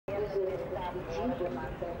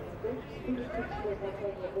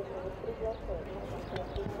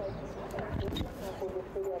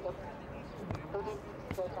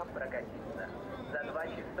Прокатиться. За 2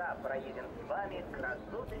 часа проедем с вами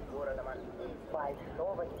красоты города Москвы.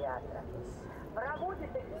 Большого театра. Проводит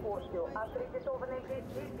экскурсию аккредитованный к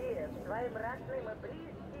себе, своим родным и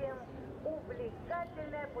близким,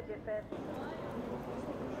 увлекательное путешествие.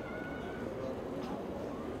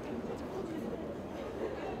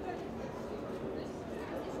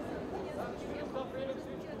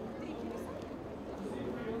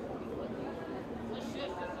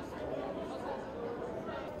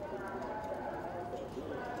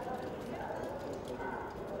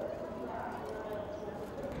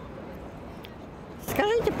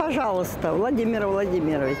 Скажите, пожалуйста, Владимир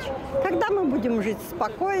Владимирович, когда мы будем жить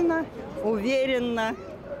спокойно, уверенно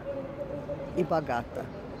и богато?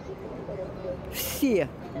 Все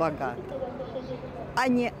богаты, а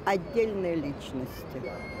не отдельные личности.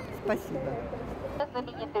 Спасибо.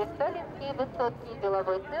 Знаменитый сталинский высотный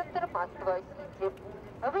деловой центр Москва-Сити.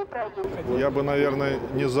 Вы проедете. Я бы, наверное,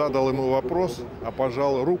 не задал ему вопрос, а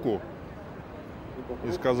пожал руку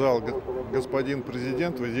и сказал: господин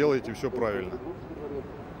президент, вы делаете все правильно.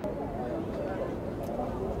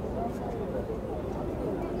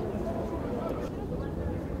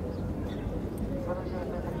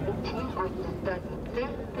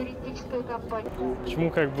 Почему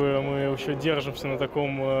как бы мы еще держимся на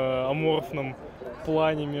таком аморфном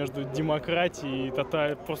плане между демократией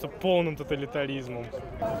и просто полным тоталитаризмом?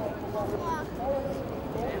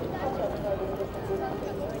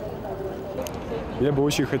 Я бы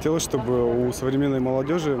очень хотел, чтобы у современной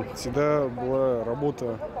молодежи всегда была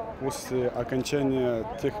работа после окончания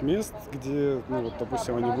тех мест, где, ну, вот,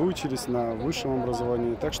 допустим, они выучились на высшем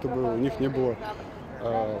образовании, так, чтобы у них не было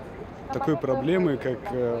такой проблемы, как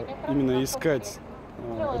именно искать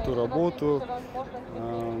эту работу,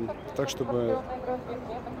 так, чтобы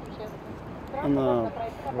она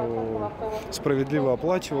справедливо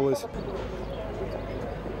оплачивалась.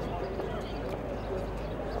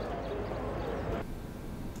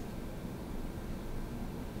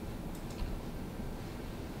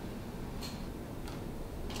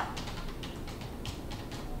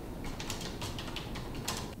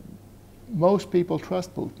 Most people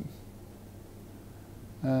trust Putin.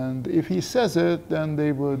 And if he says it, then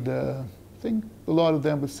they would think, a lot of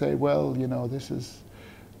them would say, well, you know, this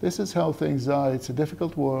is how things are. It's a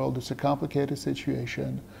difficult world. It's a complicated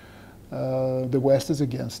situation. The West is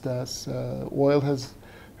against us. Oil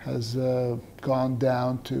has gone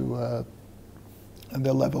down to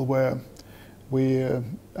the level where we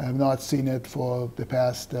have not seen it for the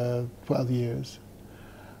past 12 years.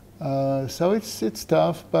 So it's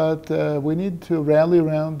tough, but we need to rally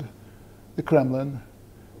around the Kremlin.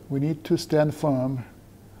 We need to stand firm.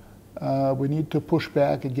 We need to push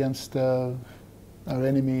back against our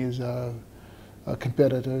enemies, our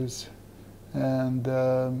competitors. And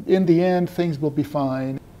in the end, things will be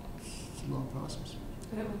fine. It's a long process.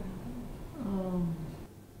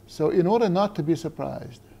 So in order not to be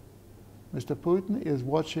surprised, Mr. Putin is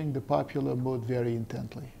watching the popular mood very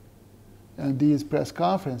intently. And these press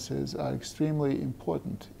conferences are extremely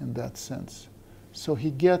important in that sense. So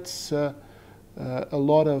he gets a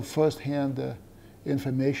lot of first-hand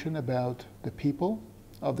information about the people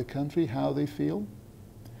of the country, how they feel.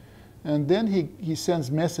 And then he sends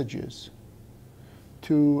messages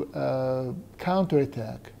to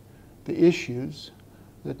counterattack the issues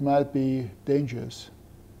that might be dangerous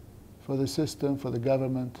for the system, for the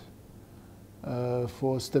government,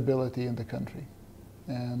 for stability in the country.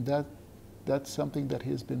 And that's something that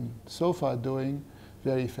he's been so far doing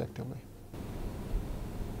very effectively.